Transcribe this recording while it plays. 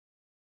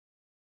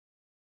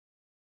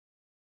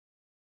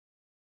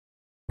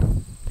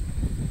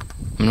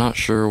I'm not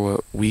sure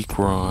what week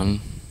we're on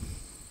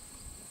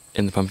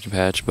in the pumpkin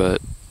patch,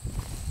 but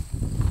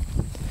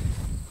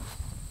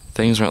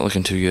things aren't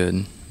looking too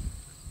good.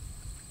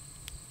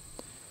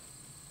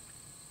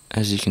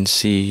 As you can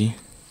see,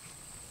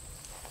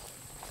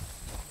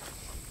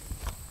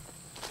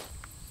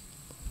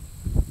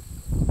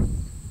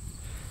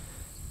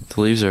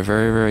 the leaves are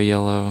very, very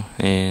yellow,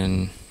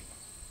 and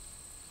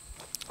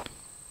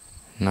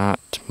not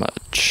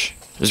much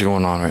is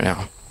going on right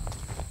now.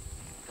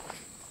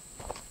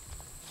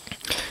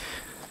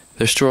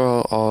 There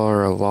still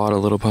are a lot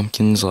of little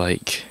pumpkins,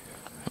 like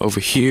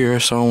over here,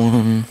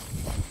 someone,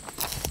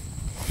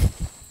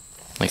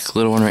 like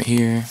little one right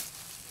here,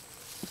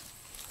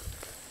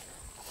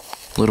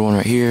 little one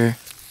right here,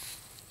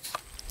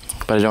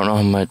 but I don't know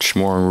how much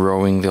more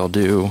growing they'll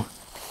do,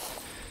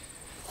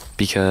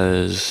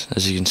 because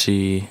as you can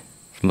see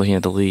from looking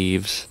at the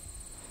leaves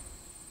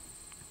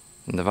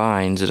and the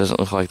vines, it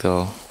doesn't look like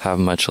they'll have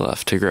much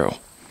left to grow.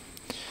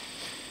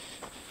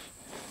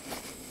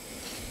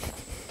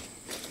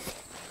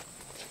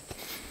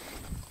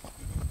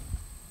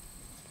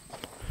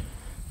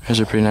 There's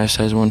a pretty nice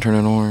sized one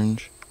turning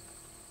orange.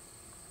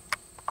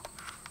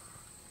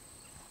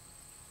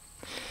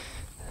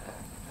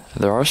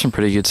 There are some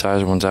pretty good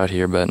sized ones out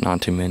here, but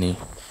not too many.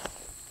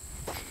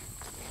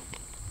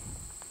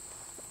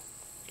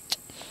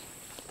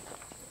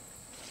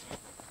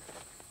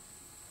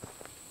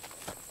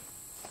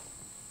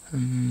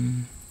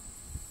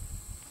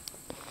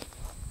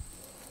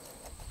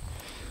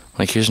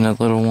 Like here's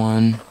another little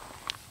one.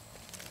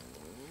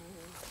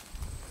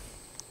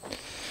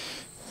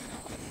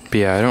 But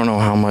yeah, I don't know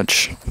how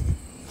much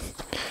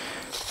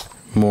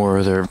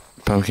more their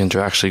pumpkins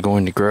are actually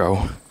going to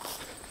grow.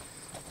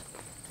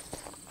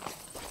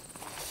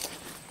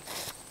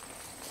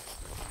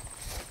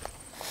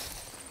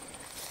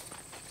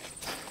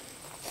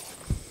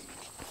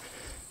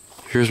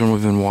 Here's one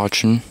we've been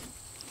watching.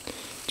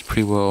 It's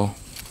pretty well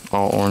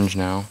all orange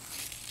now.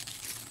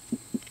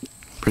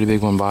 Pretty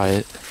big one by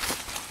it.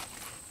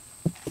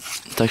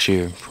 It's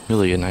actually a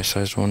really nice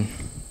sized one.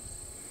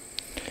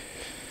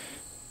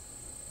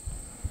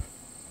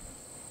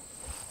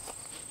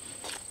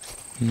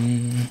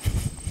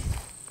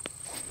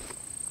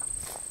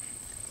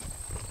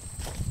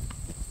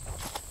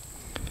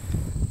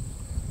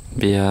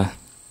 But yeah,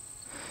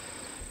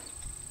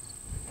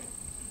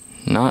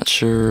 not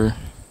sure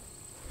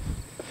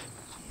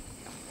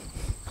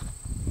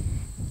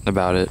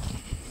about it.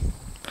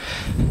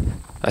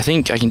 I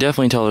think I can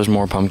definitely tell there's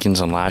more pumpkins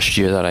than last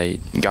year that I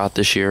got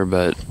this year,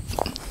 but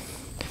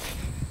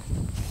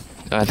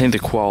I think the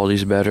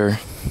quality's better,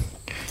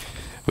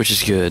 which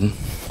is good.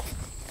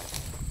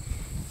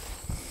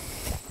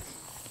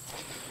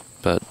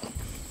 But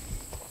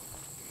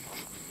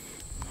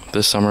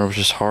this summer was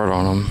just hard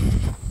on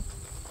them.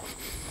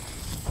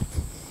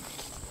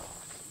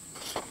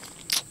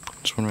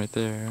 This one right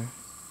there,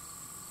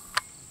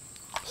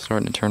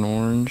 starting to turn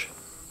orange.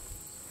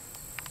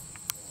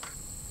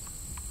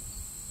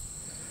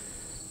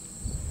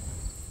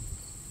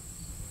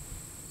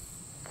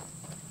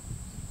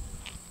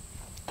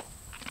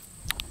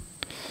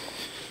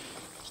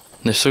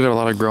 They've still got a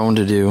lot of growing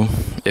to do,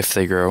 if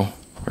they grow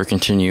or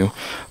continue.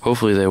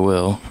 Hopefully they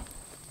will,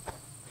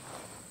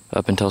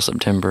 up until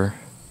September.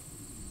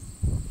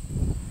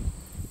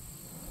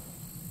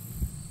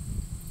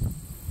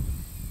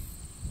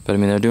 But I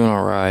mean, they're doing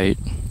alright.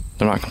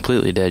 They're not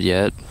completely dead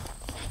yet.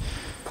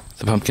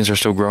 The pumpkins are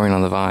still growing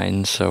on the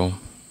vines, so,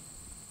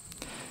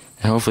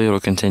 and hopefully it'll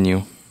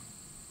continue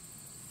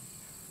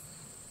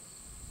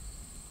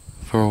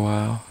for a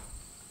while.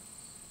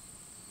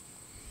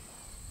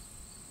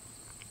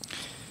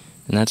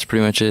 And that's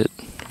pretty much it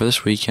for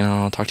this week, and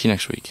I'll talk to you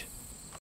next week.